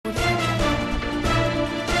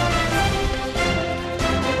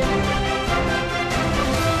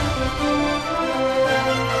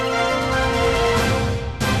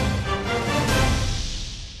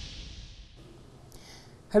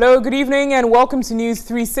Hello, good evening and welcome to News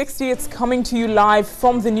 360. It's coming to you live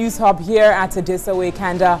from the News Hub here at Adisa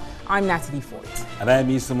Kanda. I'm Natalie Fort. And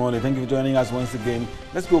I'm Simone. Thank you for joining us once again.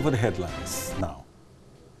 Let's go for the headlines now.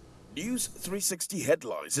 News 360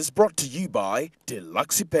 headlines is brought to you by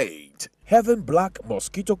Deluxipade, Heaven Black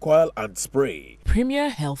Mosquito Coil and Spray, Premier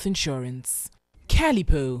Health Insurance,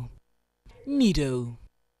 Calipo, Nido.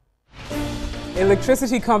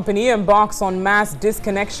 Electricity company embarks on mass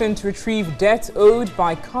disconnection to retrieve debt owed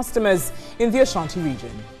by customers in the Ashanti region.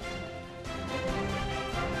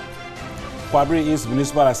 Kwabri East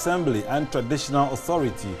Municipal Assembly and Traditional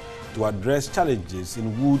Authority to address challenges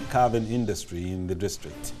in wood carving industry in the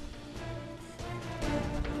district.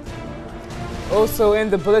 Also in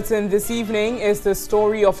the bulletin this evening is the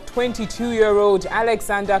story of 22-year-old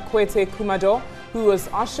Alexander Kwete Kumado, who was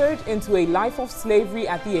ushered into a life of slavery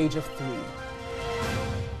at the age of 3.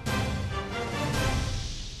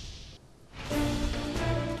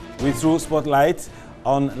 We threw spotlight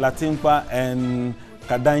on Latimpa and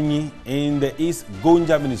Kadanyi in the East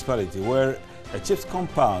Gonja municipality, where a chief's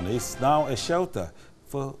compound is now a shelter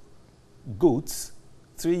for goats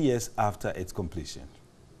 3 years after its completion.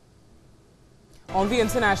 On the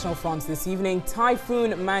international front this evening,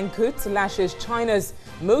 Typhoon Mangkhut lashes China's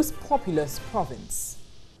most populous province.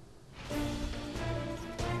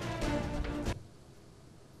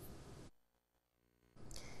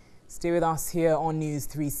 Stay with us here on News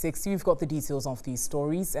 360. We've got the details of these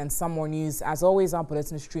stories and some more news. As always, our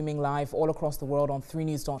bulletin is streaming live all across the world on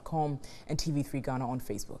 3news.com and TV3 Ghana on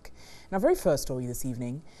Facebook. Now, very first story this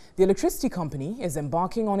evening, the electricity company is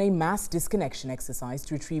embarking on a mass disconnection exercise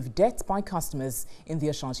to retrieve debt by customers in the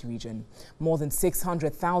Ashanti region. More than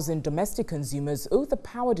 600,000 domestic consumers owe the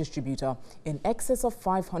power distributor in excess of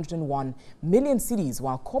 501 million cedis,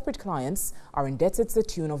 while corporate clients are indebted to the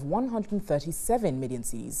tune of 137 million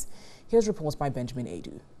cedis. Here's reports by Benjamin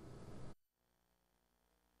Adu.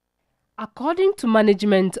 According to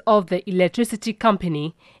management of the electricity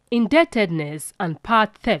company, indebtedness and power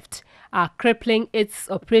theft are crippling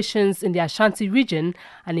its operations in the Ashanti region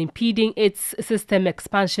and impeding its system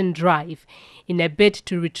expansion drive. In a bid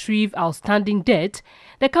to retrieve outstanding debt,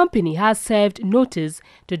 the company has served notice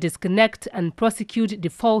to disconnect and prosecute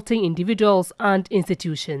defaulting individuals and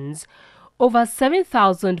institutions. Over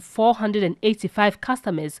 7,485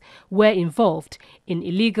 customers were involved in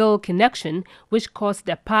illegal connection, which cost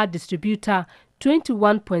the power distributor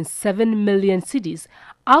 21.7 million cedis,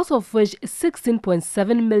 out of which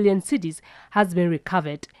 16.7 million cedis has been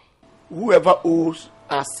recovered. Whoever owes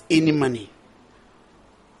us any money,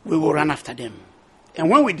 we will run after them. And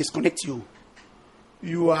when we disconnect you,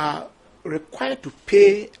 you are required to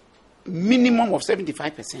pay minimum of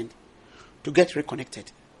 75% to get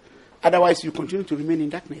reconnected. Otherwise, you continue to remain in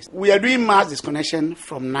darkness. We are doing mass disconnection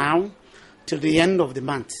from now till the end of the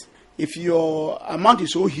month. If your amount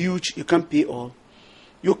is so huge, you can't pay all.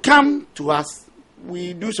 You come to us,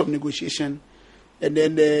 we do some negotiation, and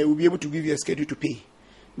then we'll be able to give you a schedule to pay.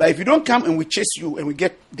 But if you don't come and we chase you and we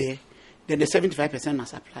get there, then the 75%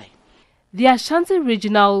 must apply. The Ashanti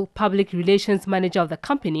Regional Public Relations Manager of the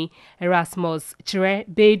company, Erasmus Chere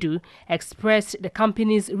Bedu, expressed the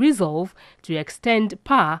company's resolve to extend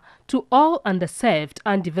power to all underserved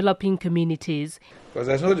and developing communities. Because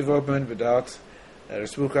there's no development without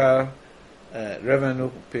reciprocal revenue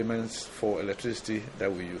payments for electricity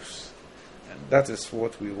that we use. And that is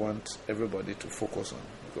what we want everybody to focus on.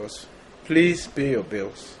 Because please pay your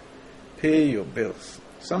bills. Pay your bills.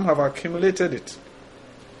 Some have accumulated it.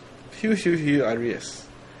 Huge arrears.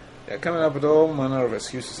 They are coming up with all manner of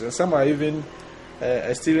excuses, and some are even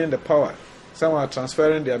stealing the power. Some are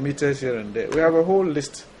transferring their meters here and there. We have a whole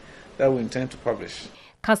list that we intend to publish.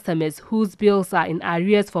 Customers whose bills are in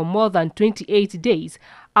arrears for more than 28 days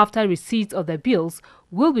after receipt of the bills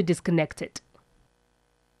will be disconnected.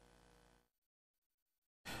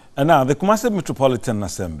 And now, the Kumasi Metropolitan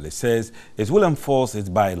Assembly says it will enforce its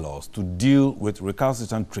bylaws to deal with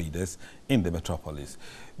recalcitrant traders in the metropolis.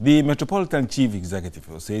 The Metropolitan Chief Executive,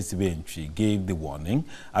 Osei Benchi, gave the warning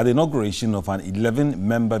at the inauguration of an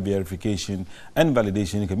 11-member verification and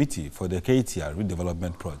validation committee for the KTR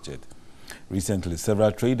redevelopment project. Recently,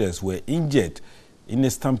 several traders were injured in a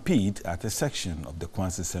stampede at a section of the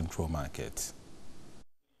Kumasi Central Market.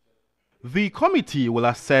 The committee will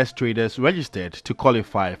assess traders registered to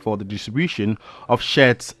qualify for the distribution of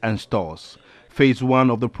shirts and stores. Phase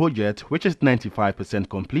 1 of the project, which is 95%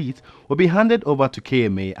 complete, will be handed over to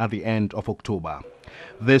KMA at the end of October.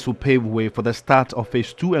 This will pave way for the start of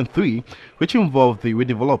Phase 2 and 3, which involve the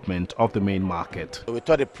redevelopment of the main market. We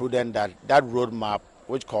thought it prudent that that roadmap,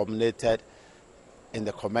 which culminated in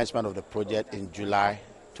the commencement of the project in July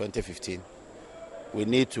 2015, we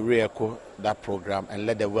need to re-echo that program and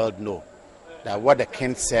let the world know that what the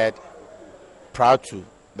king said prior to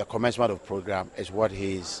the commencement of the program is what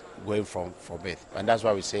he is going from it. And that's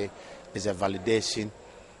why we say it's a validation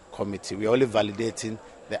committee. We're only validating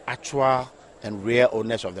the actual and real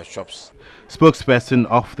owners of the shops. Spokesperson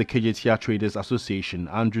of the KJTR Traders Association,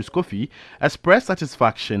 Andrew Scoffy, expressed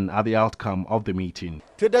satisfaction at the outcome of the meeting.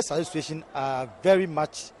 Traders Association are very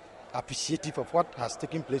much appreciative of what has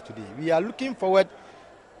taken place today. We are looking forward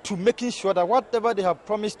to making sure that whatever they have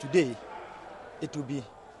promised today, it will be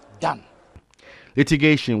done.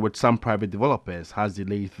 Litigation with some private developers has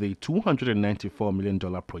delayed the $294 million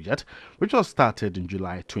project, which was started in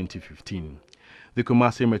July 2015. The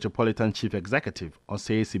Kumasi Metropolitan Chief Executive,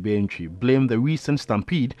 Osei Sibentri, blamed the recent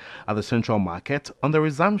stampede at the Central Market on the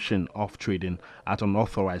resumption of trading at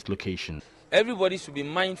unauthorized locations. Everybody should be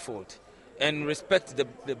mindful and respect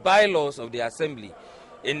the bylaws of the assembly.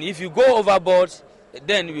 And if you go overboard,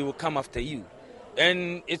 then we will come after you.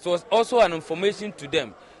 And it was also an information to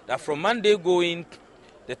them that from Monday going,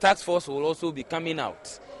 the task force will also be coming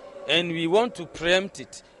out. And we want to preempt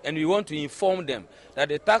it, and we want to inform them that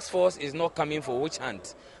the task force is not coming for witch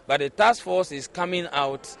hunt, but the task force is coming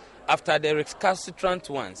out after the recalcitrant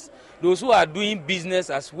ones, those who are doing business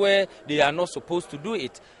as where they are not supposed to do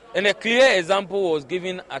it. And a clear example was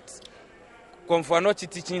given at Konfanochi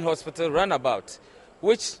Teaching Hospital roundabout,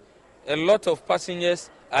 which a lot of passengers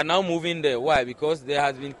are now moving there. Why? Because there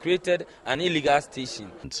has been created an illegal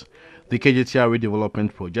station. The KJTR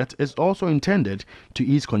redevelopment project is also intended to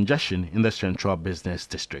ease congestion in the Central Business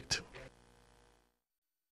District.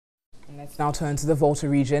 Let's now turn to the Volta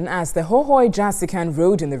region, as the Hohoi-Jasikan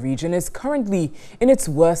Road in the region is currently in its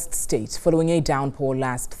worst state following a downpour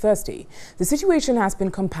last Thursday. The situation has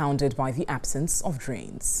been compounded by the absence of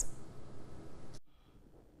drains.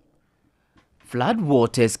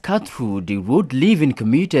 Floodwaters cut through the road, leaving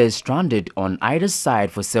commuters stranded on either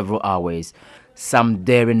side for several hours. Some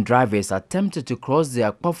daring drivers attempted to cross the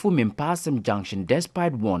Akpafu-Mimpasem junction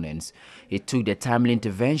despite warnings. It took the timely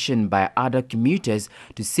intervention by other commuters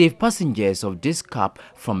to save passengers of this cab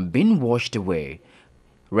from being washed away.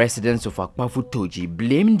 Residents of Akpafu Toji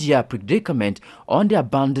blamed their predicament on the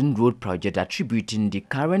abandoned road project, attributing the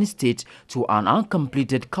current state to an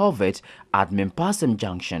uncompleted culvert at Mimpasem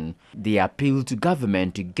Junction. They appealed to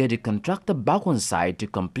government to get the contractor back on site to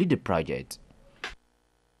complete the project.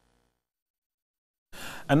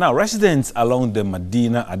 And now residents along the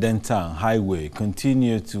Medina-Adentan Highway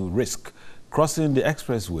continue to risk crossing the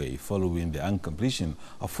expressway following the uncompletion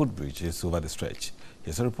of footbridges over the stretch.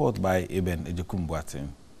 Here's a report by Eben Ejekumbuatin.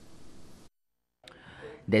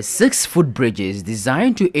 The 6 footbridges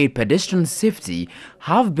designed to aid pedestrian safety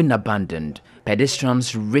have been abandoned.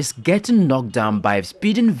 Pedestrians risk getting knocked down by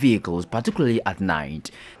speeding vehicles, particularly at night.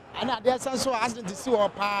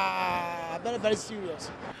 Very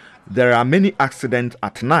serious. There are many accidents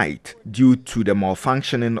at night due to the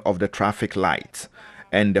malfunctioning of the traffic lights,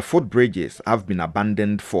 and the footbridges have been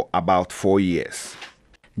abandoned for about 4 years.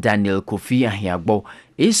 Daniel Kofi Ahiagbo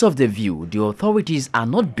is of the view the authorities are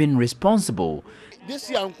not being responsible.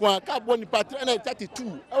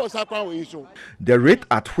 The rate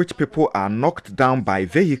at which people are knocked down by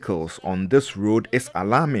vehicles on this road is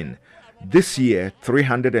alarming. This year,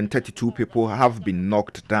 332 people have been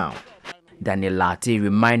knocked down. Daniel Lati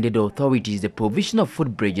reminded the authorities the provision of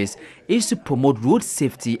footbridges is to promote road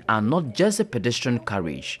safety and not just a pedestrian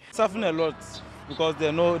carriage. Suffering a lot because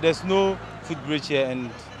there's no footbridge here, and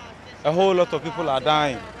a whole lot of people are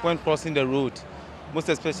dying when crossing the road. Most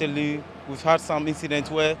especially, we've had some incidents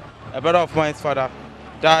where a brother of mine's father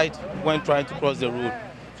died when trying to cross the road.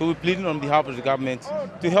 So we're pleading on behalf of the government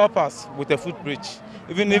to help us with a footbridge,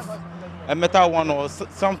 even if a metal one or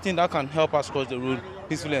something that can help us cross the road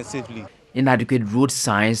peacefully and safely. Inadequate road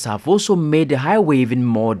signs have also made the highway even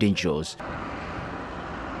more dangerous.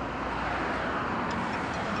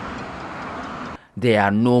 There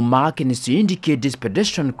are no markings to indicate this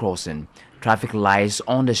pedestrian crossing. Traffic lights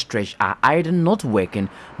on the stretch are either not working,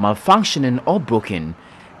 malfunctioning or broken.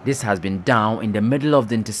 This has been down in the middle of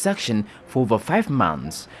the intersection for over 5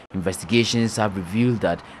 months. Investigations have revealed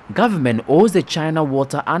that government owes the China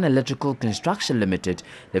Water and Electrical Construction Limited,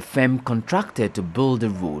 the firm contracted to build the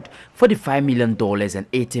road, $45 million and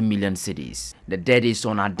 80 million cedis. The debt is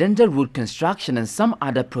on Adenta road construction and some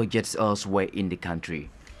other projects elsewhere in the country.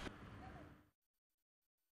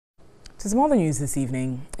 To some other news this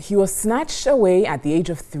evening, he was snatched away at the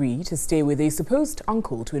age of 3 to stay with a supposed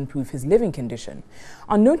uncle to improve his living condition.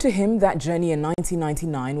 Unknown to him, that journey in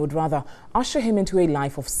 1999 would rather usher him into a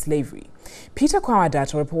life of slavery. Peter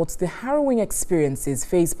Kwawadata reports the harrowing experiences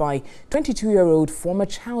faced by 22-year-old former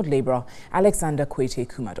child laborer Alexander Kwete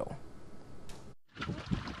Kumado.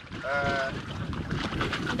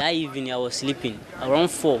 That evening I was sleeping.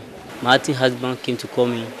 Around 4, my husband came to call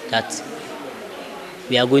me that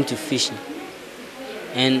we are going to fishing.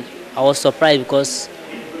 And I was surprised because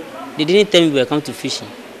they didn't tell me we were coming to fishing.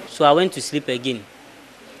 So I went to sleep again.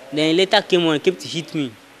 Then later came on and came to hit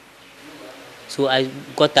me. So I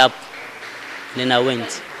got up, then I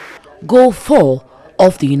went. Goal 4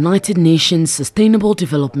 of the United Nations Sustainable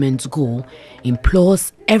Development Goal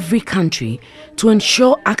implores every country to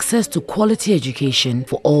ensure access to quality education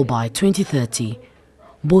for all by 2030.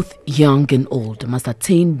 Both young and old must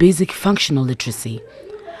attain basic functional literacy.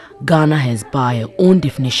 Ghana has, by her own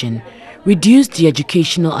definition, reduced the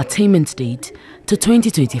educational attainment date to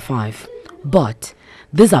 2025, but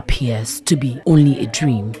this appears to be only a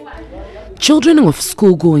dream. Children of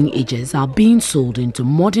school-going ages are being sold into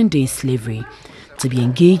modern-day slavery to be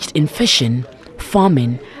engaged in fishing,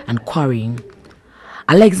 farming and quarrying.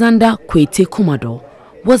 Alexander Kwete Kumado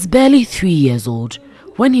was barely 3 years old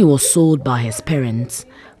when he was sold by his parents,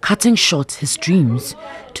 cutting short his dreams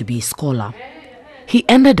to be a scholar. He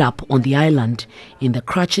ended up on the island in the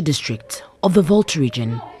Karachi district of the Volta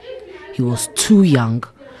region. He was too young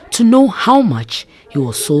to know how much he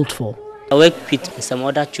was sold for. I worked with some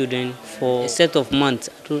other children for a set of months.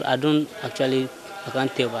 I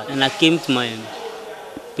can't tell that. And I came to my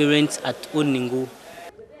parents at Oningo.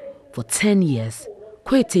 For 10 years,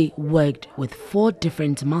 Kwete worked with 4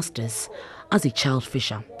 different masters as a child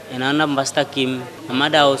fisher. And another master came. My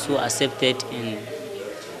mother also accepted and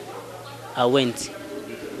I went.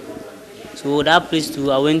 So that place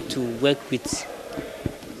too, I went to work with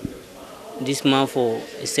this man for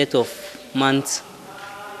a set of months,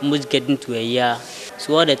 almost getting to a year.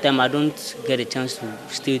 So all the time I don't get a chance to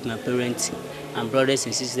stay with my parents and brothers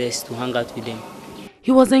and sisters to hang out with them.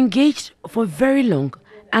 He was engaged for very long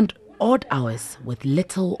and odd hours with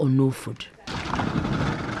little or no food.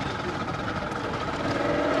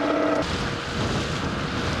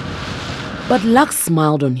 But luck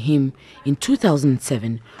smiled on him in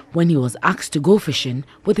 2007 when he was asked to go fishing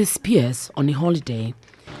with his peers on a holiday.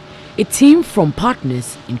 A team from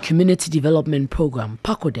partners in Community Development Program,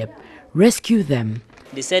 PACODEP, rescued them.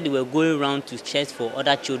 They said they were going around to search for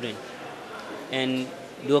other children and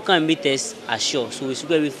they will come and meet us at shore, so we should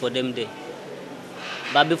wait for them there.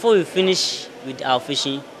 But before we finished with our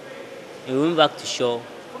fishing and we went back to shore,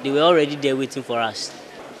 they were already there waiting for us.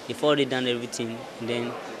 They've already done everything, and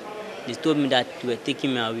then they told me that they were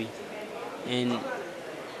taking me away. And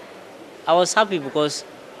I was happy because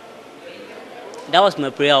that was my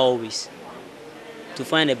prayer always, to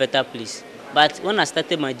find a better place. But when I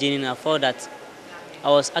started my journey, I found that I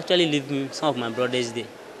was actually leaving some of my brothers there.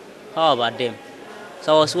 How about them?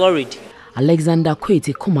 So I was worried. Alexander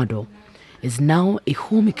Kwete Kumado is now a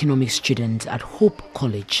home economics student at Hope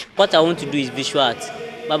College. What I want to do is visual art,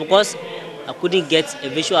 but because I couldn't get a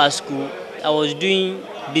visual art school, I was doing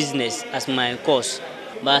business as my course.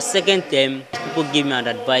 But second term, people gave me an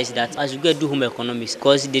advice that I should go do home economics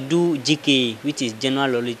because they do GKE, which is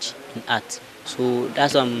general knowledge in art. So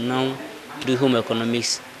that's why I'm now doing home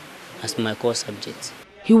economics as my core subject.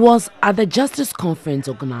 He was at the Justice Conference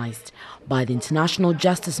organized by the International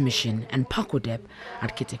Justice Mission and PACODEP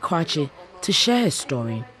at Karachi to share his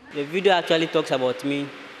story. The video actually talks about me.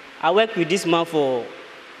 I worked with this man for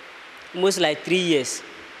almost like 3 years.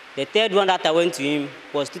 The third one that I went to him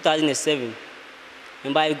was 2007.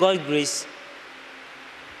 And by God's grace,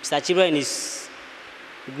 Mr. Chibra and his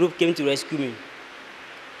group came to rescue me.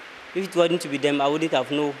 If it wasn't to be them, I wouldn't have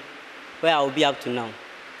known where I would be up to now.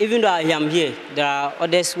 Even though I am here, there are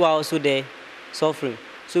others who are also there suffering.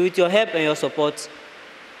 So with your help and your support,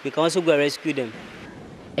 we can also go and rescue them.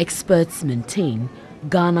 Experts maintain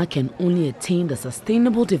Ghana can only attain the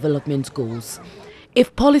Sustainable Development Goals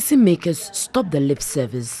if policymakers stop the lip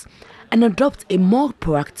service and adopt a more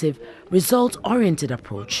proactive, result-oriented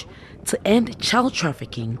approach to end child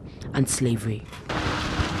trafficking and slavery.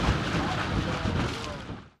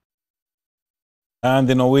 And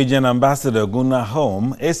the Norwegian ambassador Gunnar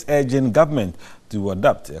Holm is urging government to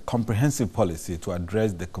adopt a comprehensive policy to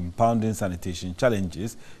address the compounding sanitation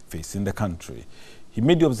challenges facing the country. He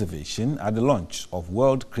made the observation at the launch of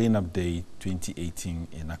World Cleanup Day 2018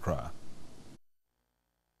 in Accra.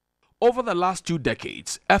 Over the last 2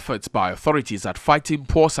 decades, efforts by authorities at fighting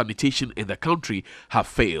poor sanitation in the country have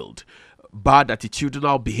failed. Bad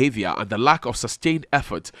attitudinal behavior and the lack of sustained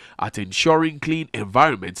effort at ensuring clean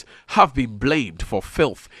environments have been blamed for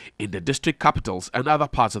filth in the district capitals and other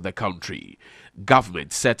parts of the country.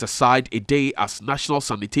 Government set aside a day as National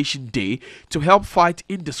Sanitation Day to help fight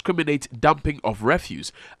indiscriminate dumping of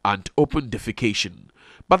refuse and open defecation.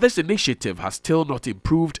 But this initiative has still not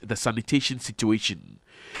improved the sanitation situation.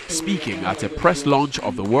 Speaking at a press launch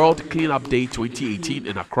of the World Cleanup Day 2018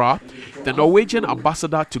 in Accra, the Norwegian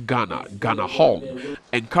ambassador to Ghana, Ghana Holm,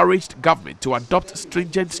 encouraged government to adopt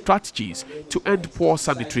stringent strategies to end poor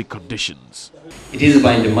sanitary conditions. It is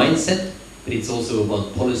about the mindset, but it's also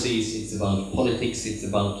about policies, it's about politics, it's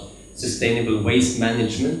about sustainable waste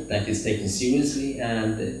management that is taken seriously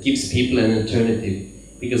and gives people an alternative.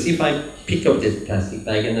 Because if I pick up this plastic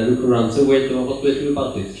bag and I look around, so what do I do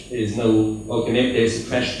about it? There is no, okay, maybe there's a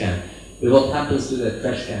trash can. But what happens to that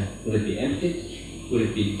trash can? Will it be emptied? Will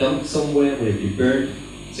it be dumped somewhere? Will it be burned?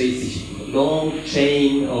 So it's a long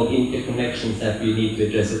chain of interconnections that we need to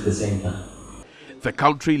address at the same time. The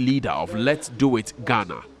country leader of Let's Do It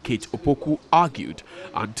Ghana, Kate Opoku, argued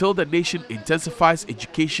until the nation intensifies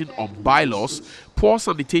education on bylaws, poor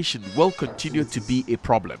sanitation will continue to be a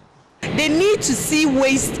problem. They need to see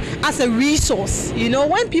waste as a resource. You know,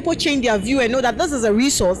 when people change their view and know that this is a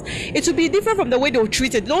resource, it will be different from the way they'll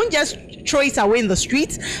treat it. Don't just throw it away in the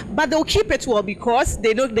streets, but they'll keep it well because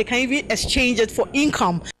they know they can even exchange it for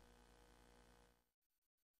income.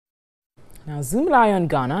 Now, Zoom Lion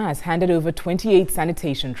Ghana has handed over 28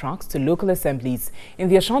 sanitation trucks to local assemblies in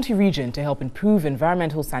the Ashanti region to help improve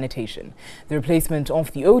environmental sanitation. The replacement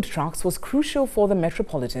of the old trucks was crucial for the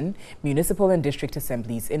metropolitan, municipal and district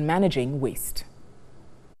assemblies in managing waste.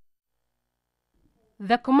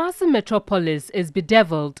 The Kumasi metropolis is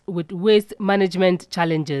bedeviled with waste management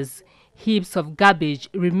challenges. Heaps of garbage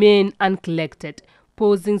remain uncollected,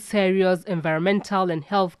 posing serious environmental and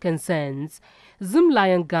health concerns. Zoom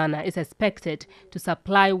Lion Ghana is expected to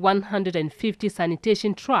supply 150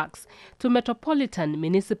 sanitation trucks to metropolitan,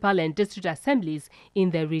 municipal and district assemblies in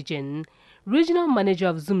the region. Regional manager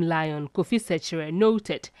of Zoom Lion, Kofi Sechere,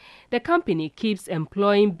 noted the company keeps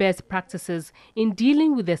employing best practices in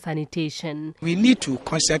dealing with the sanitation. We need to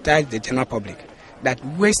conscientize the general public that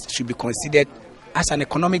waste should be considered as an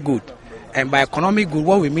economic good. And by economic good,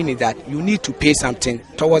 what we mean is that you need to pay something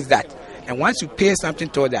towards that. And once you pay something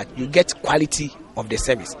toward that, you get quality of the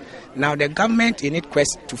service. Now, the government, in its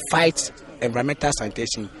quest to fight environmental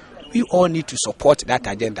sanitation, we all need to support that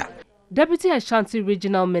agenda. Deputy Ashanti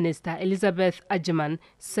Regional Minister Elizabeth Ajiman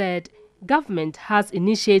said government has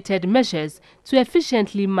initiated measures to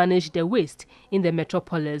efficiently manage the waste in the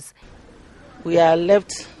metropolis. We are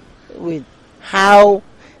left with how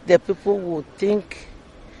the people will think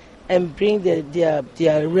and bring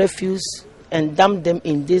their refuse and dump them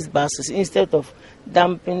in these buses instead of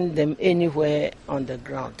dumping them anywhere on the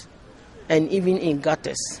ground and even in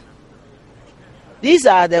gutters. These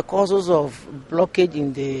are the causes of blockage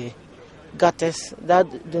in the gutters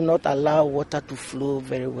that do not allow water to flow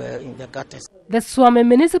very well in the gutters. The Swami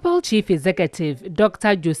Municipal Chief Executive,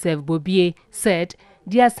 Dr. Joseph Bobie, said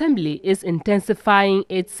the Assembly is intensifying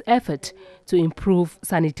its effort to improve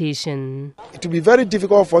sanitation. It will be very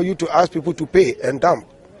difficult for you to ask people to pay and dump.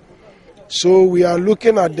 So we are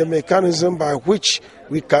looking at the mechanism by which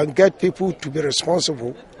we can get people to be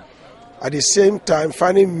responsible, at the same time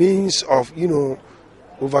finding means of,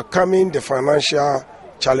 overcoming the financial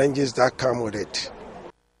challenges that come with it.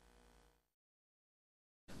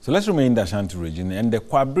 So let's remain in the Ashanti region, and the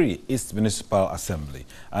Kwabri East Municipal Assembly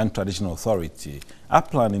and Traditional Authority are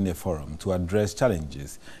planning a forum to address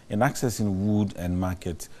challenges in accessing wood and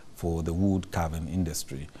market for the wood carving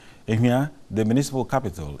industry. In here, the municipal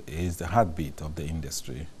capital is the heartbeat of the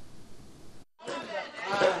industry.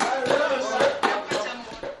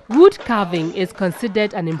 Wood carving is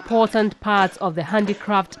considered an important part of the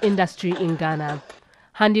handicraft industry in Ghana.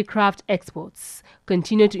 Handicraft exports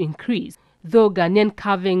continue to increase, though Ghanaian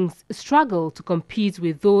carvings struggle to compete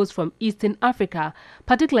with those from Eastern Africa,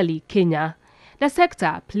 particularly Kenya. The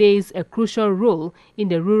sector plays a crucial role in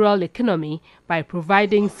the rural economy by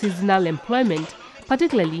providing seasonal employment,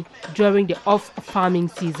 particularly during the off-farming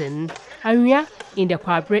season. Area in the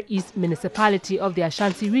Kwabri East municipality of the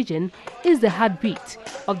Ashanti region is the heartbeat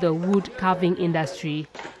of the wood carving industry.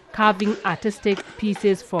 Carving artistic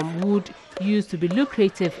pieces from wood used to be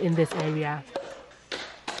lucrative in this area.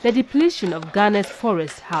 The depletion of Ghana's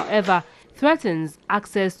forests, however, threatens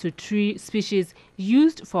access to tree species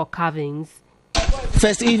used for carvings.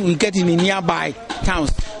 First, if we get in nearby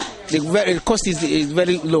towns, the cost is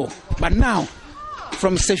very low. But now,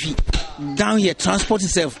 from Sefi down here, transport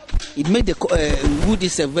itself, it made the wood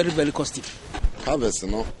itself very, very costly. harvest,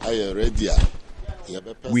 no, I ready.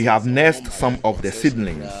 We have nursed some of the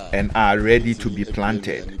seedlings and are ready to be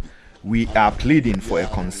planted. We are pleading for a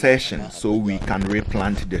concession so we can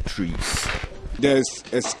replant the trees. There's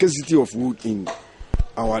a scarcity of wood in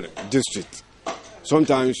our district.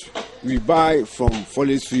 Sometimes we buy from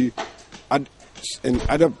forestry and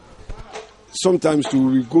other. Sometimes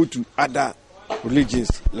we go to other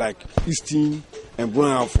religions like Eastern and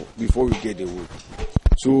Bonafo before we get the wood.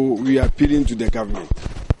 So we are appealing to the government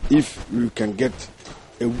if we can get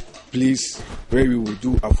a place where we will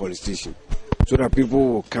do afforestation so that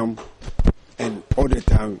people will come and all the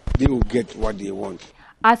time they will get what they want.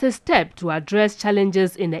 As a step to address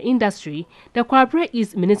challenges in the industry, the Kwabre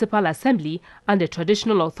East Municipal Assembly and the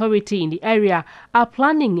traditional authority in the area are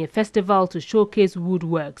planning a festival to showcase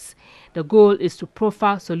woodworks. The goal is to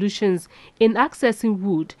proffer solutions in accessing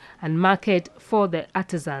wood and market for the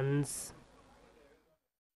artisans.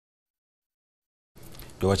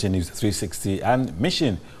 You're watching News 360 and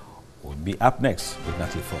Mission will be up next with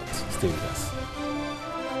Natalie Ford. Stay with us.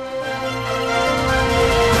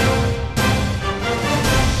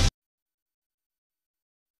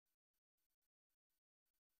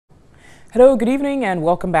 Hello, good evening and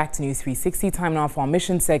welcome back to News 360. Time now for our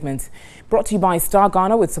Mission segment, brought to you by Star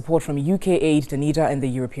Ghana with support from UK Aid, Danida and the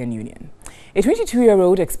European Union. A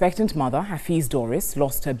 22-year-old expectant mother, Hafiz Doris,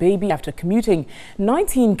 lost her baby after commuting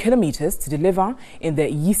 19 kilometers to deliver in the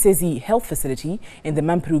Yisezi Health Facility in the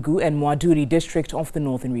Mamprugu and Mwaduri district of the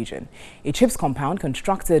northern region. A CHIPS compound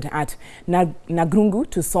constructed at Nagrungu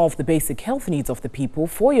to solve the basic health needs of the people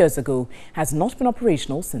 4 years ago has not been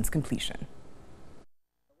operational since completion.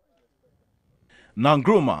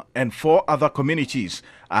 Nangruma and 4 other communities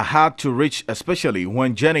are hard to reach, especially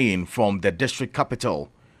when journeying from the district capital.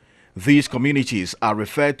 These communities are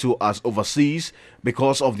referred to as overseas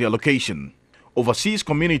because of their location. Overseas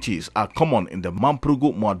communities are common in the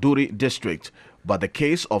Mamprugu Mwaduri district, but the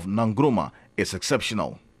case of Nangruma is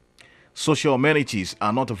exceptional. Social amenities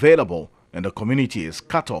are not available and the community is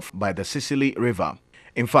cut off by the Sicily River.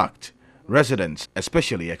 In fact, residents,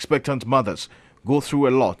 especially expectant mothers, go through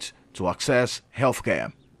a lot to access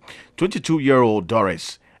healthcare. 22-year-old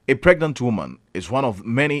Doris, a pregnant woman, is one of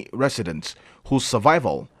many residents whose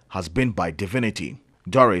survival has been by divinity.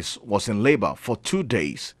 Doris was in labor for 2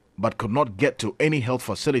 days but could not get to any health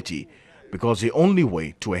facility because the only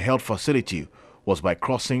way to a health facility was by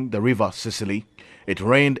crossing the river Sicily. It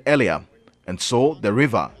rained earlier and so the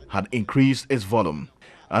river had increased its volume.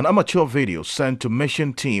 An amateur video sent to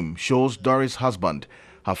Mission team shows Doris' husband,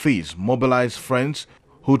 Hafiz, mobilized friends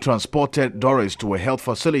who transported Doris to a health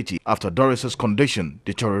facility after Doris's condition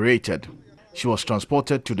deteriorated. She was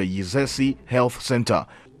transported to the Yisezi Health Center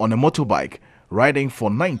on a motorbike, riding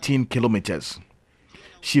for 19 kilometers.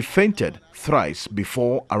 She fainted thrice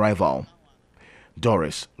before arrival.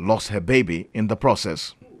 Doris lost her baby in the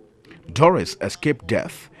process. Doris escaped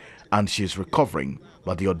death and she is recovering,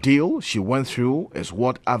 but the ordeal she went through is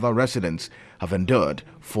what other residents have endured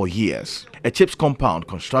for years. A CHIPS compound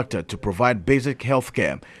constructed to provide basic health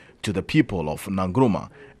care to the people of Nangruma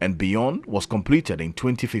and beyond was completed in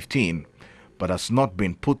 2015, but has not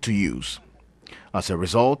been put to use. As a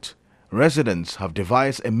result, residents have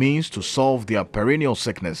devised a means to solve their perennial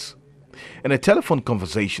sickness. In a telephone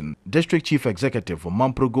conversation, District Chief Executive for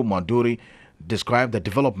Mamprugu Mwaduri described the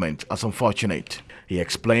development as unfortunate. He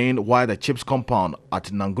explained why the CHIPS compound at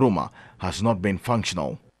Nangruma has not been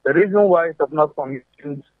functional. The reason why it has not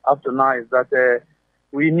functioned up to now is that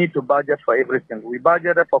we need to budget for everything. We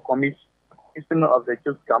budgeted for commission of the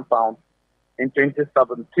CHIPS compound in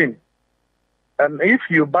 2017. And if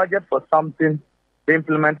you budget for something, the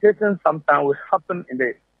implementation sometimes will happen in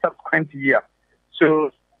the subsequent year.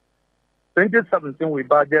 So 2017 we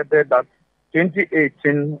budgeted that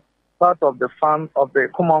 2018 part of the fund of the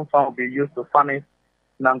common fund will be used to furnish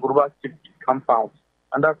Nangruma CHIPS compound.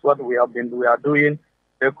 And that's what we are doing.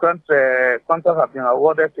 The contract has been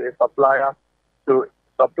awarded to a supplier to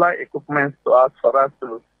supply equipment to us for us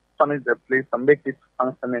to furnish the place and make it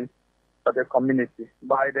functioning for the community.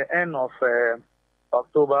 By the end of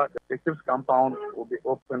October, the CHIPS compound will be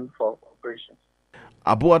open for operations.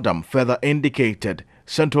 Abu Adam further indicated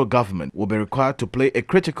central government will be required to play a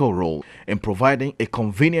critical role in providing a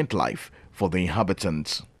convenient life for the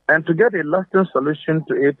inhabitants. And to get a lasting solution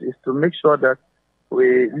to it is to make sure that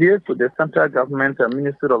we liaise with the central government and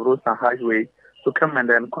Ministry of Roads and Highways to come and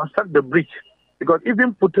then construct the bridge. Because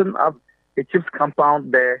even putting up a CHIPS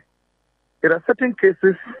compound there are certain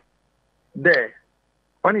cases there.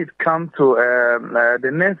 When it comes to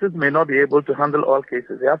the nurses may not be able to handle all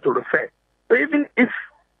cases. They have to refer. So even if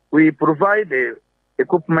we provide the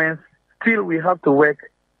equipment, still we have to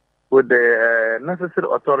work with the necessary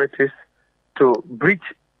authorities to breach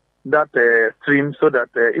that stream so that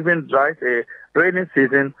even dry rainy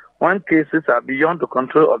season, when cases are beyond the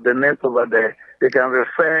control of the nurse over there, they can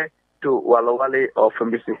refer to Walawale or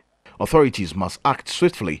Fembisi. Authorities must act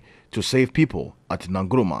swiftly to save people at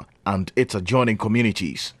Nanguruma and its adjoining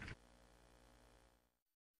communities.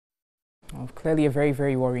 Well, clearly a very,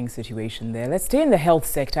 very worrying situation there. Let's stay in the health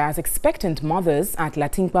sector as expectant mothers at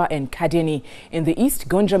Latingpa and Kadeni in the East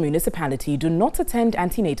Gonja municipality do not attend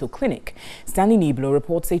antenatal clinic. Stanley Niblo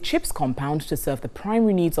reports a CHIPS compound to serve the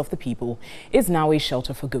primary needs of the people is now a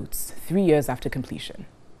shelter for goats 3 years after completion.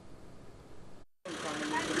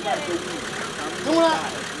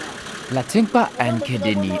 Latingpa and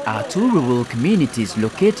Kadeni are two rural communities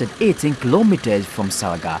located 18 kilometers from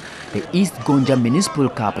Salga, the East Gonja municipal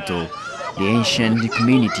capital. The ancient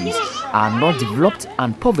communities are not developed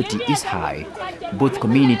and poverty is high. Both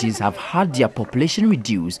communities have had their population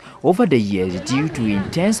reduced over the years due to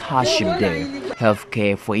intense hardship there.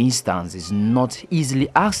 Healthcare, for instance, is not easily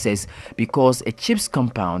accessed because a CHIPS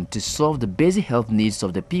compound to solve the basic health needs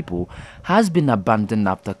of the people has been abandoned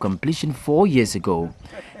after completion 4 years ago.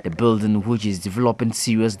 The building, which is developing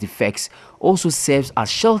serious defects, also serves as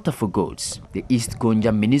shelter for goats. The East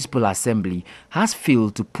Gonja Municipal Assembly has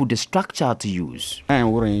failed to put the structure to use. I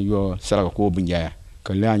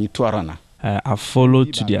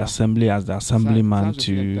followed to the assembly as the assemblyman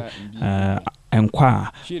to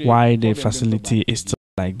inquire why the facility is still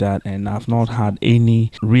like that, and I've not had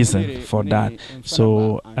any reason for that.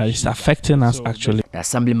 So it's affecting us actually. The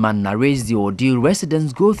assemblyman narrates the ordeal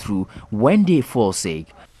residents go through when they fall sick.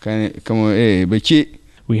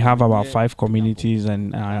 We have about 5 communities,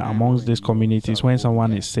 and amongst these communities, when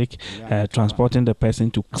someone is sick, transporting the person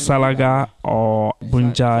to Salaga or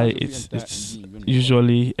Bunjai, it's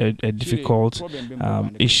usually a difficult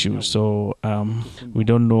issue. So we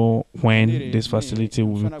don't know when this facility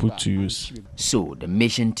will be put to use. So the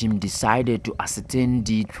mission team decided to ascertain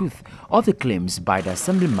the truth of the claims by the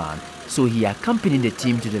assemblyman, so he accompanied the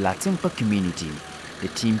team to the Latingpa community. The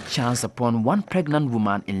team chanced upon one pregnant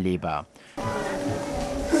woman in labor.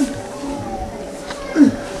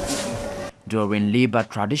 During labor,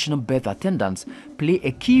 traditional birth attendants play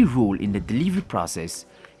a key role in the delivery process.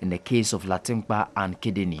 In the case of Latingpa and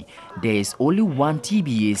Kadeni, there is only one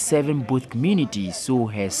TBA serving both communities, so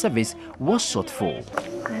her service was sought for.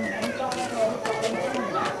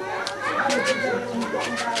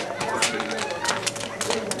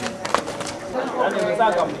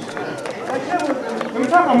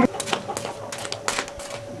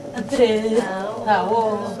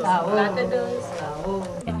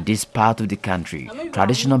 In this part of the country,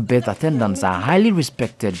 traditional birth attendants are highly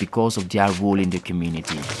respected because of their role in the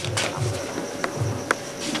community.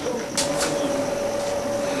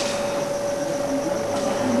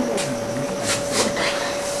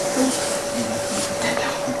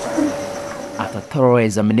 After thorough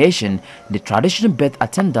examination, the traditional birth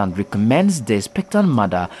attendant recommends the expectant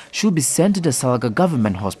mother should be sent to the Salga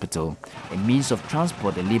government hospital. A means of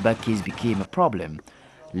transport, the labor case became a problem.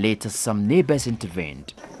 Later, some neighbors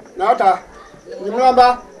intervened.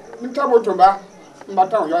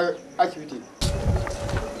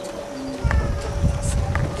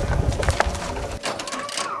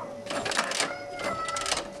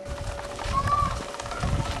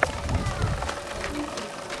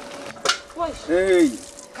 Hey,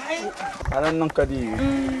 I don't know Kadi.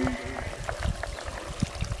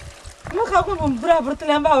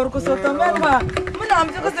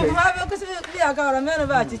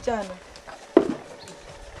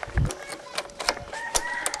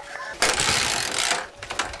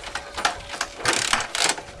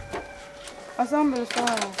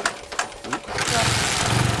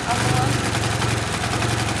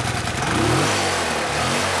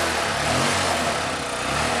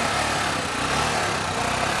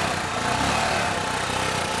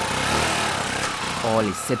 All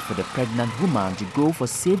is set for the pregnant woman to go for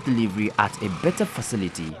safe delivery at a better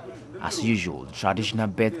facility. As usual, the traditional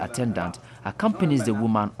birth attendant accompanies the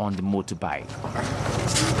woman on the motorbike.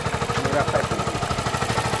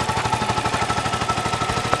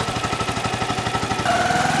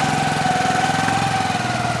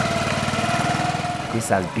 This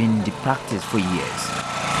has been the practice for years.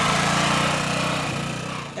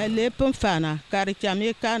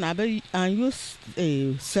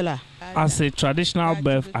 As a traditional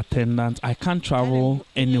birth attendant, I can't travel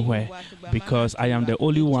anywhere because I am the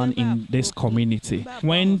only one in this community.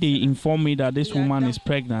 When they inform me that this woman is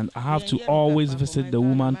pregnant, I have to always visit the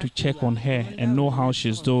woman to check on her and know how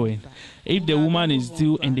she's doing. If the woman is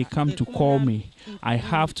due and they come to call me, I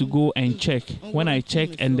have to go and check. When I check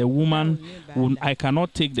and the woman, I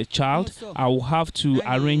cannot take the child, I will have to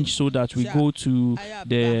arrange so that we go to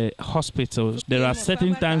the hospital. There are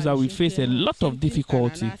certain times that we face a lot of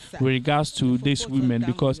difficulty with regards to these women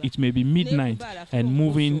because it may be midnight and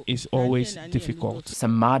moving is always difficult.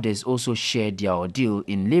 Some mothers also shared their ordeal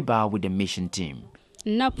in labor with the mission team.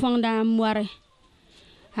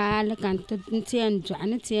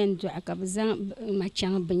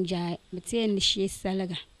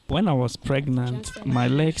 When I was pregnant, my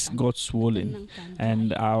legs got swollen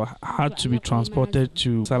and I had to be transported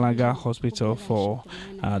to Salaga Hospital for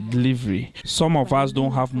delivery. Some of us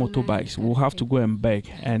don't have motorbikes. We'll have to go and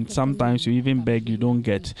beg, and sometimes you even beg, you don't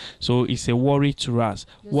get. So it's a worry to us.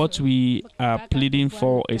 What we are pleading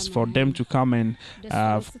for is for them to come and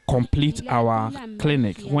complete our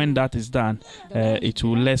clinic. When that is done, it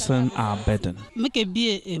will lessen our burden.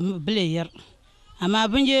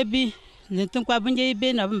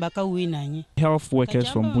 Health workers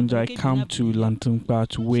from Bunjai come to Lantumpa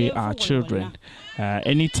to weigh our children.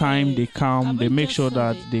 Anytime they come, they make sure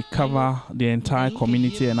that they cover the entire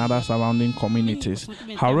community and other surrounding communities.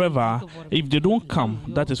 However, if they don't come,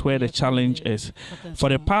 that is where the challenge is. For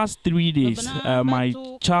the past 3 days, my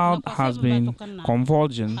child has been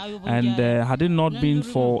convulsing, and had it not been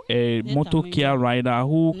for a motor care rider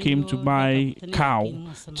who came to buy cow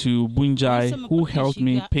to Bunjai, who helped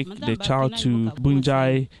me pick the child to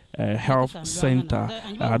Bunjai Health Center,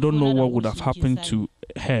 I don't know what would have happened to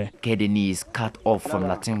her. Kidney is cut off from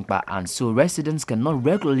Latimpa, and so residents cannot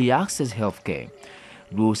regularly access healthcare.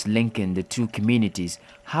 Roads linking the two communities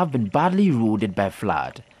have been badly eroded by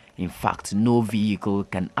flood. In fact, no vehicle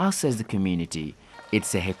can access the community.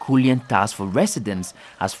 It's a Herculean task for residents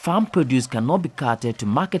as farm produce cannot be carted to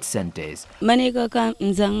market centers.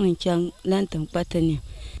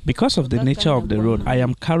 Because of the nature of the road, I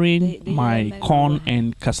am carrying my corn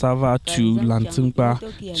and cassava to Lantumpa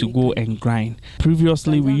to go and grind.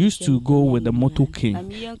 Previously, we used to go with the motor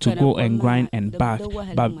king to go and grind and back.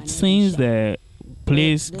 But since the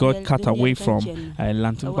place got cut away from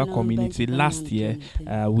Lantumpa community last year,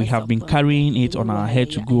 we have been carrying it on our head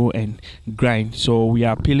to go and grind. So we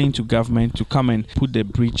are appealing to government to come and put the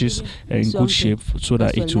bridges in good shape so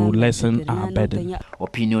that it will lessen our burden.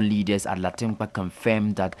 Opinion leaders at Latimpa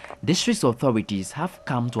confirmed that district authorities have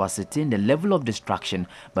come to ascertain the level of destruction,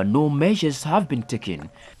 but no measures have been taken.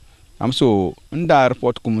 I'm so under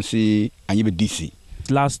report DC.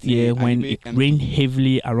 Last year, when it rained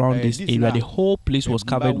heavily around this area, the whole place was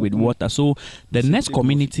covered with water. So the next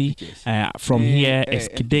community from here is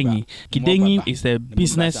Kidengi. Kidengi is a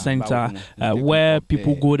business center where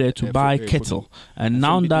people go there to buy cattle. And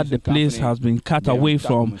now that the place has been cut away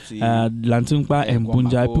from Lantumpa and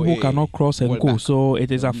Bunjai, people cannot cross and go. So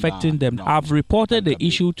it is affecting them. I've reported the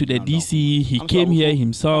issue to the DC. He came here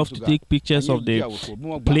himself to take pictures of the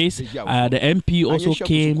place. The MP also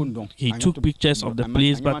came. He took pictures of the place.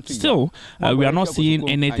 But still, we are not seeing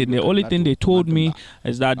anything. The only thing they told me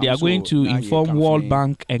is that they are going to inform World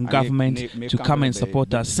Bank and government to come and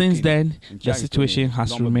support us. Since then, the situation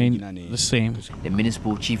has remained the same. The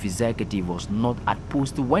municipal chief executive was not at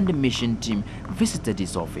post when the mission team visited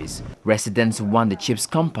his office. Residents want the chief's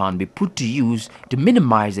compound be put to use to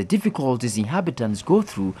minimize the difficulties inhabitants go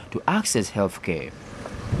through to access healthcare.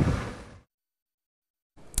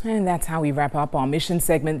 And that's how we wrap up our mission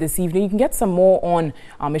segment this evening. You can get some more on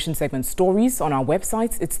our mission segment stories on our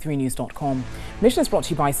website. It's 3news.com. Mission is brought to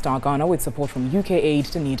you by Star Ghana with support from UK Aid,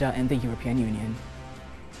 Danida and the European Union.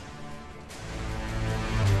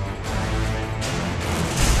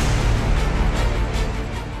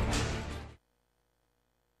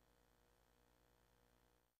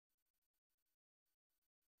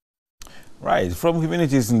 Right, from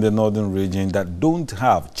communities in the northern region that don't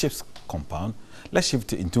have CHIPS compound, let's shift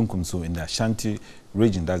to Intunkumso in the Ashanti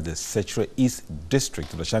region, that's the Setre East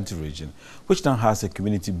district of the Ashanti region, which now has a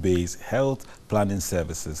community-based health planning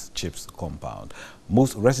services CHIPS compound.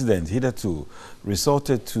 Most residents hitherto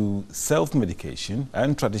resorted to self-medication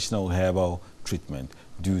and traditional herbal treatment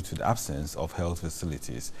due to the absence of health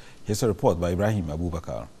facilities. Here's a report by Ibrahim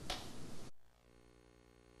Abubakar.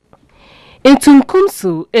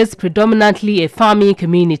 Ntunkumsu is predominantly a farming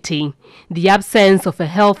community. The absence of a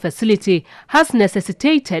health facility has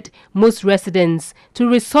necessitated most residents to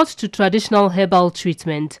resort to traditional herbal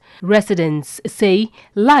treatment. Residents say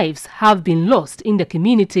lives have been lost in the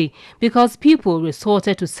community because people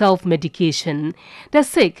resorted to self-medication. The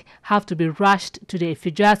sick have to be rushed to the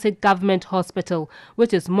Ifijuase Government Hospital,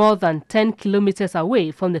 which is more than 10 kilometers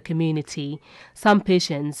away from the community. Some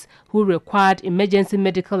patients who required emergency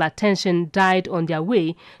medical attention died on their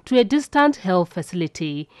way to a distant health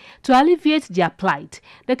facility. To alleviate their plight,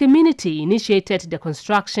 the community initiated the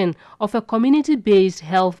construction of a community-based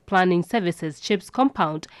health planning services CHIPS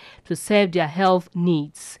compound to serve their health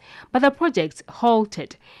needs. But the project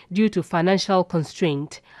halted due to financial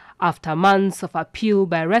constraint. After months of appeal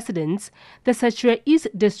by residents, the Sechire East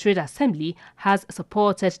District Assembly has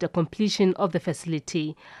supported the completion of the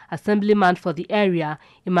facility. Assemblyman for the area,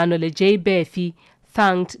 Emmanuel J. Befi,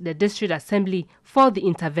 thanked the District Assembly for the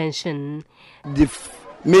intervention. They've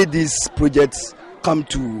made these projects come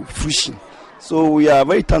to fruition. So we are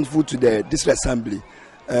very thankful to the District Assembly,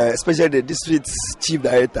 especially the District Chief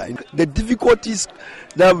Director. The difficulties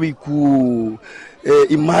that we could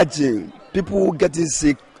imagine, people getting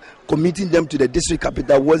sick, committing them to the district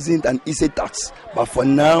capital wasn't an easy task, but for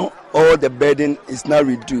now, all the burden is now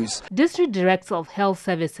reduced. District Director of Health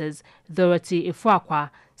Services, Dorothy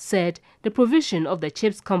Ifuakwa, said the provision of the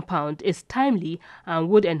CHIPS compound is timely and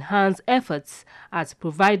would enhance efforts at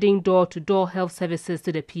providing door-to-door health services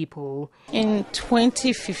to the people. In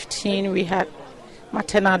 2015, we had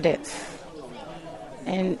maternal deaths,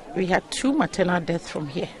 and we had 2 maternal deaths from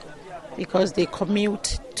here because they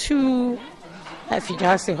commute to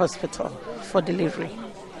Ifijuase Hospital for delivery.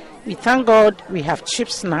 We thank God we have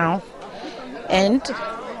CHIPS now, and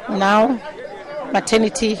now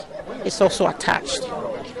maternity is also attached.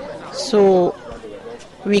 So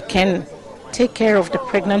we can take care of the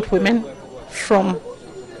pregnant women from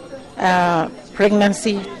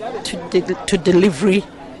pregnancy to delivery,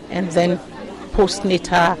 and then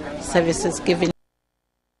postnatal services given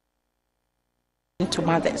to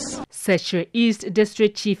mothers. Sechire East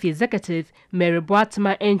District Chief Executive Mary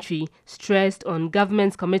Boatema Entry stressed on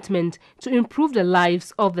government's commitment to improve the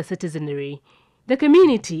lives of the citizenry. The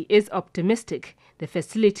community is optimistic the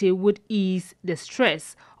facility would ease the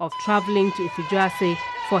stress of traveling to Ifijuase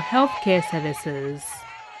for healthcare services.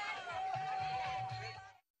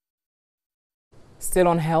 Still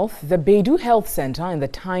on health, the Beidou Health Center in the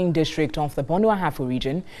Tyne district of the Bono Ahafo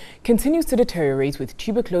region continues to deteriorate, with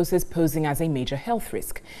tuberculosis posing as a major health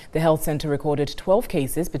risk. The health center recorded 12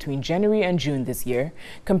 cases between January and June this year,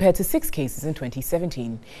 compared to 6 cases in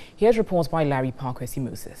 2017. Here's reports by Larry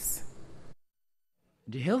Parkwesi-Moses.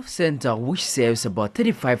 The health center, which serves about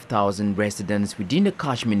 35,000 residents within the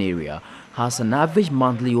catchment area, has an average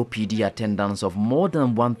monthly OPD attendance of more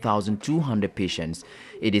than 1,200 patients.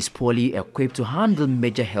 It is poorly equipped to handle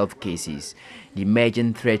major health cases. The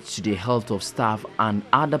emerging threat to the health of staff and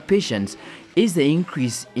other patients is the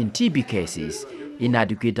increase in TB cases.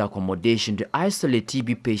 Inadequate accommodation to isolate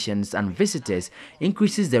TB patients and visitors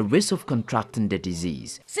increases the risk of contracting the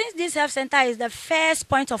disease. Since this health center is the first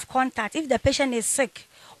point of contact, if the patient is sick,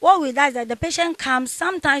 what we do is that the patient comes,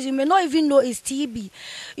 sometimes you may not even know it's TB.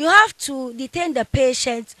 You have to detain the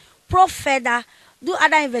patient, probe further, do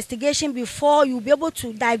other investigation before you'll be able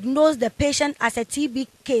to diagnose the patient as a TB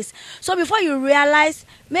case. So before you realize,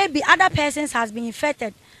 maybe other persons has been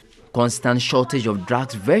infected. Constant shortage of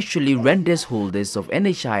drugs virtually renders holders of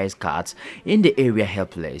NHIS cards in the area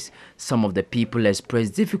helpless. Some of the people express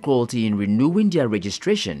difficulty in renewing their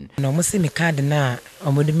registration. I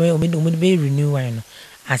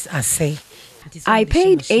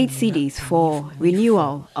paid 8 cedis for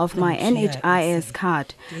renewal of my NHIS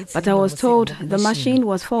card, but I was told the machine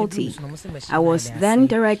was faulty. I was then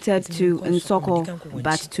directed to Nsoko,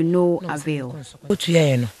 but to no avail.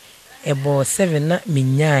 The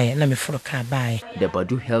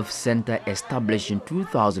Badu Health Center, established in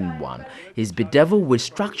 2001, is bedeviled with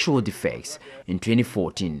structural defects. In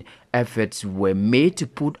 2014, efforts were made to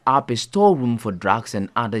put up a storeroom for drugs and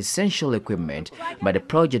other essential equipment, but the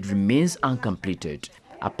project remains uncompleted.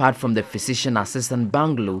 Apart from the physician assistant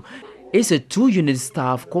bungalow, it's a 2-unit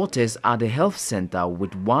staff quarters at the health center,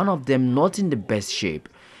 with one of them not in the best shape.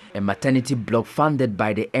 A maternity block funded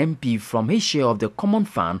by the MP from his share of the common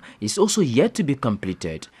fund is also yet to be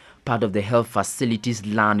completed. Part of the health facilities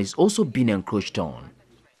land is also being encroached on.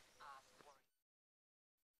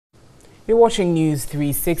 You're watching News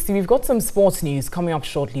 360. We've got some sports news coming up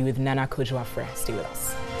shortly with Nana Kojo-Afre. Stay with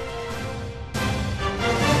us.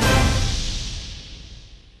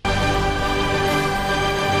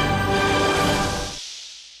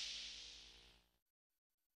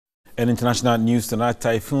 In international news tonight,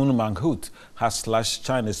 Typhoon Mangkhut has slashed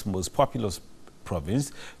China's most populous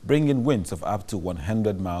province, bringing winds of up to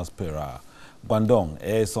 100 miles per hour. Guangdong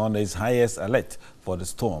is on its highest alert for the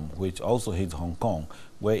storm, which also hit Hong Kong,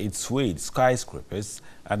 where it swayed skyscrapers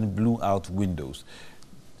and blew out windows.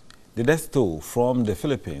 The death toll from the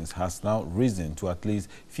Philippines has now risen to at least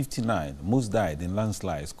 59. Most died in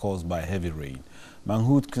landslides caused by heavy rain.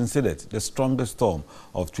 Mangkhut, considered the strongest storm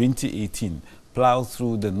of 2018, plowed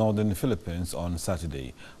through the northern Philippines on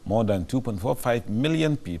Saturday. More than 2.45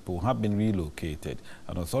 million people have been relocated,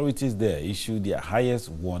 and authorities there issued their highest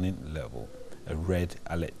warning level, a red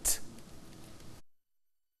alert.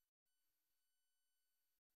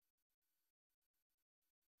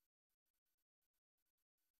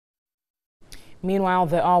 Meanwhile,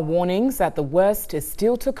 there are warnings that the worst is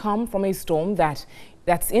still to come from a storm that's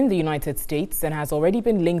in the United States and has already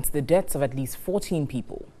been linked to the deaths of at least 14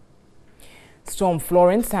 people. Storm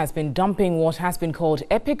Florence has been dumping what has been called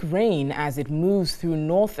epic rain as it moves through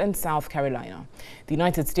North and South Carolina. The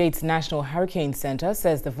United States National Hurricane Center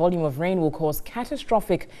says the volume of rain will cause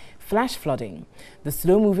catastrophic flash flooding. The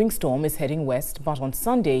slow-moving storm is heading west, but on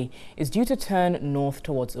Sunday is due to turn north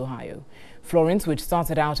towards Ohio. Florence, which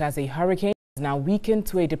started out as a hurricane, is now weakened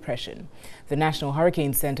to a depression. The National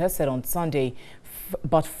Hurricane Center said on Sunday,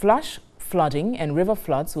 but flash flooding and river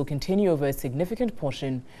floods will continue over a significant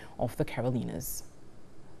portion of the Carolinas.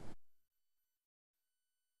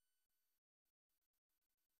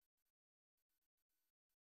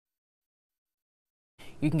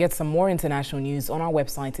 You can get some more international news on our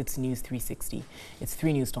website. It's NEWS360. It's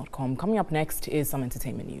 3news.com. Coming up next is some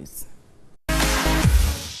entertainment news.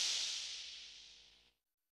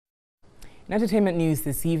 In entertainment news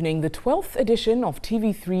this evening, the 12th edition of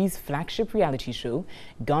TV3's flagship reality show,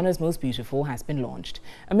 Ghana's Most Beautiful, has been launched.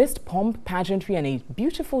 Amidst pomp, pageantry and a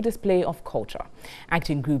beautiful display of culture,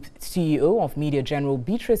 Acting Group CEO of Media General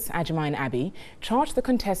Beatrice Agyemang Abbey charged the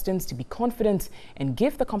contestants to be confident and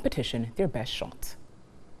give the competition their best shot.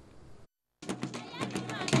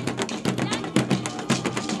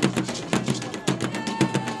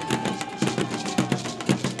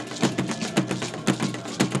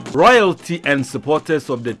 Royalty and supporters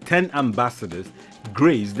of the 10 ambassadors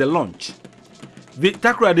graced the launch. The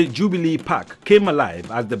Takoradi Jubilee Park came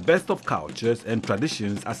alive as the best of cultures and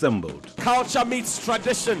traditions assembled. Culture meets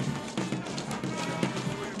tradition,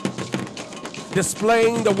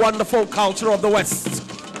 displaying the wonderful culture of the West.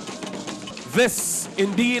 This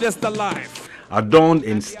indeed is the life. Adorned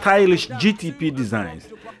in stylish GTP designs,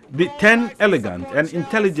 the 10 elegant and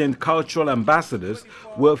intelligent cultural ambassadors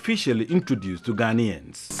were officially introduced to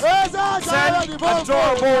Ghanaians. 10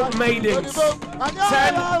 adorable maidens,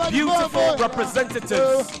 10 beautiful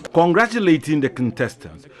representatives. Congratulating the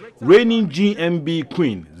contestants, reigning GMB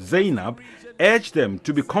Queen Zainab urged them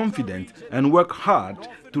to be confident and work hard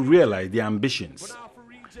to realize their ambitions.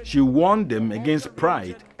 She warned them against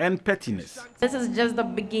pride and pettiness. This is just the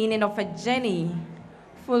beginning of a journey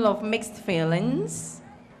full of mixed feelings,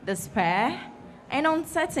 despair, and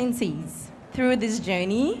uncertainties. Through this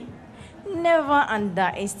journey, never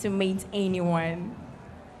underestimate anyone.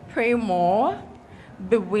 Pray more,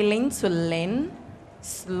 be willing to learn,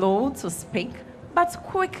 slow to speak, but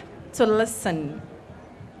quick to listen.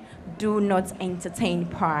 Do not entertain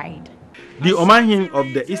pride. The Omahin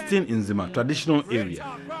of the Eastern Nzima traditional area,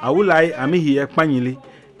 Awulai Amihie Kpanyili,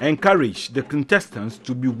 encouraged the contestants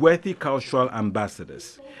to be worthy cultural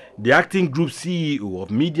ambassadors. The acting group CEO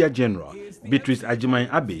of Media General, Beatrice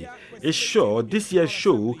Agyemang Abbey, is sure this year's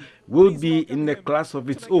show will be in a class of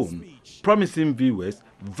its own, promising viewers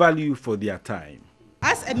value for their time.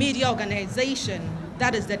 As a media organization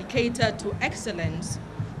that is dedicated to excellence,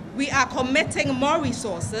 we are committing more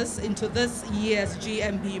resources into this year's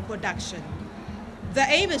GMB production. The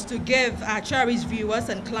aim is to give our cherished viewers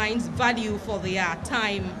and clients value for their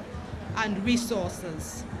time and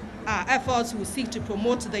resources. Our efforts will seek to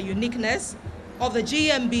promote the uniqueness of the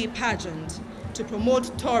GMB pageant, to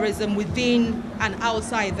promote tourism within and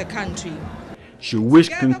outside the country. She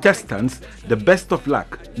wished contestants the best of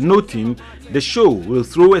luck, noting the show will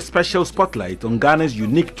throw a special spotlight on Ghana's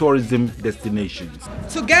unique tourism destinations.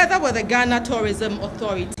 Together with the Ghana Tourism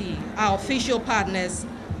Authority, our official partners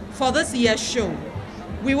for this year's show,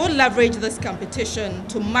 we will leverage this competition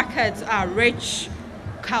to market our rich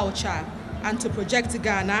culture and to project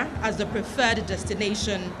Ghana as the preferred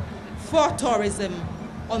destination for tourism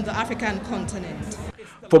on the African continent.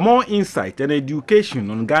 For more insight and education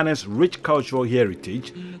on Ghana's rich cultural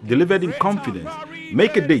heritage, delivered in confidence,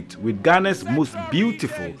 make a date with Ghana's Most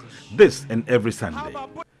Beautiful this and every Sunday.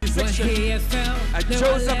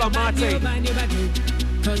 Joseph Amate.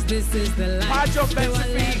 Cause this is the life. I just meant to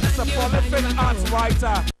be a prolific arts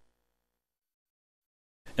writer.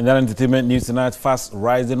 In that entertainment news tonight,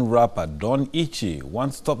 fast-rising rapper Don Ichi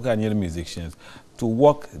wants top Ghanaian musicians to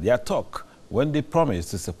walk their talk when they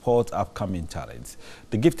promise to support upcoming talents.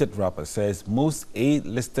 The gifted rapper says most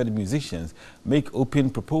A-listed musicians make open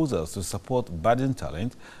proposals to support budding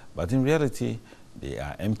talent, but in reality, they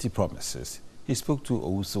are empty promises. He spoke to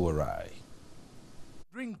Owusu Arai.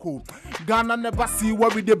 Ghana never see where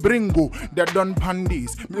we they bringo. They done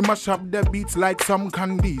pandis. Me mash up the beats like some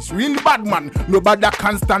candies. Real bad man, nobody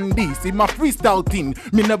can stand this. In my freestyle thing,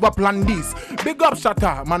 me never plan this. Big up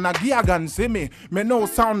Shatta, man a giagan see me. Me no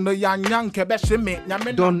sound the yang kebeshi me.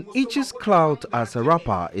 Don Ichi's clout as a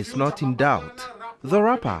rapper is not in doubt. The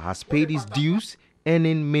rapper has paid his dues,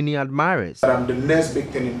 earning many admirers. I'm the next big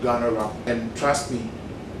thing in Ghana rap, and trust me,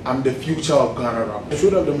 I'm the future of Ghana rap. The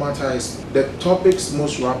truth of the matter is, the topics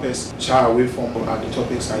most rappers shy away from are the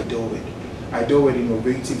topics I deal with. I deal with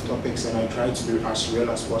innovative topics and I try to be as real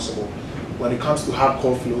as possible. When it comes to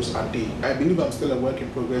hardcore flows, I believe I'm still a work in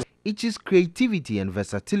progress. Ichi's creativity and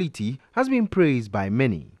versatility has been praised by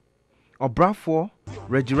many. Obrafour,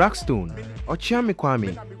 Reggie Rackstone, Ochiami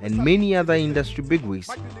Kwame, and many other industry bigwigs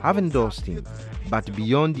have endorsed him. But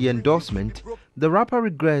beyond the endorsement, the rapper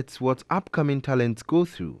regrets what upcoming talents go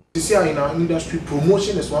through. You see, in our industry,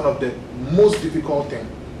 promotion is one of the most difficult things.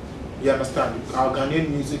 You understand? Our Ghanaian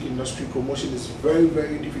music industry promotion is very,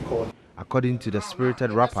 very difficult. According to the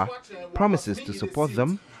spirited rapper, promises to support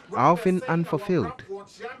them are often unfulfilled.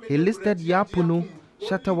 He listed Yapunu,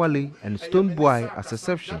 Shatawale and Stonebwoy as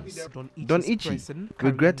exceptions. Don Ichi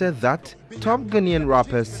regretted that top Ghanaian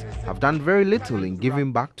rappers have done very little in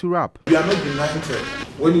giving back to rap. We are not united.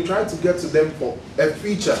 When you try to get to them for a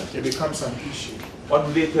feature, it becomes an issue. What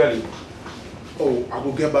do they tell you? Oh, I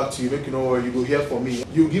will get back to you, make you know where you go hear from me.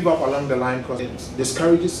 You give up along the line because it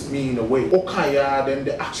discourages me in a way. Okay, yeah, then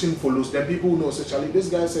the action follows. Then people know, essentially, this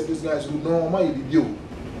guy said this guy is good. No, my you.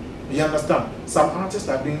 You understand? Some artists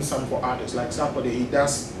are doing some for others, like somebody he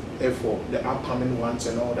does it for the upcoming ones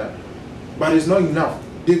and all that. But it's not enough.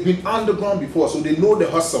 They've been underground before, so they know the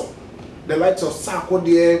hustle. The likes of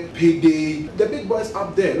Sarkodie, Payday, the big boys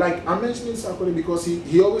up there. Like I'm mentioning Sarkodie because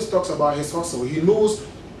he always talks about his hustle. He knows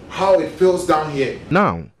how it feels down here.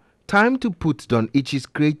 Now, time to put Don Ichi's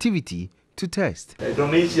creativity to test.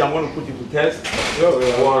 Don Ichi, I'm going to put you to test.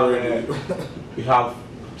 We have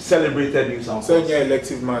celebrated you some. Send your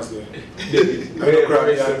elective mass there.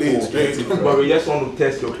 Very simple. But we just want to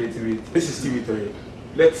test your creativity. This is Stevie 3.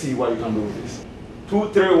 Let's see what you can do with this. 2,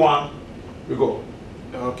 3, 1, we go.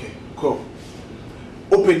 Okay, cool.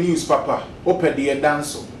 Open news, Papa. Open the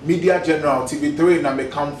dance. Media General, TV3 na me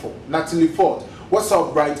comfort. Natalie Ford. What's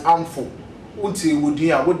up, bright armful? Unti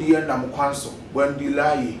Wudia, Wudia Namukwanso. Wendy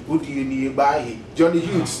Lai, Wudi Nibahi. Johnny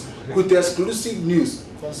Hughes. With exclusive news.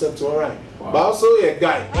 Concept alright. Wow. But also a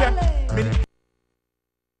guy.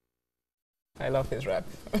 I love his rap.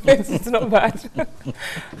 It's not bad.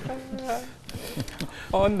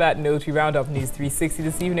 On that note, we round up News 360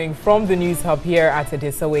 this evening from the News Hub here at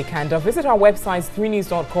Adisawe Kanda. Visit our website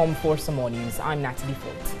 3news.com for some more news. I'm Natalie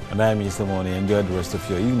Fort. And I'm Mr. Moni. Enjoy the rest of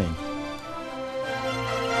your evening.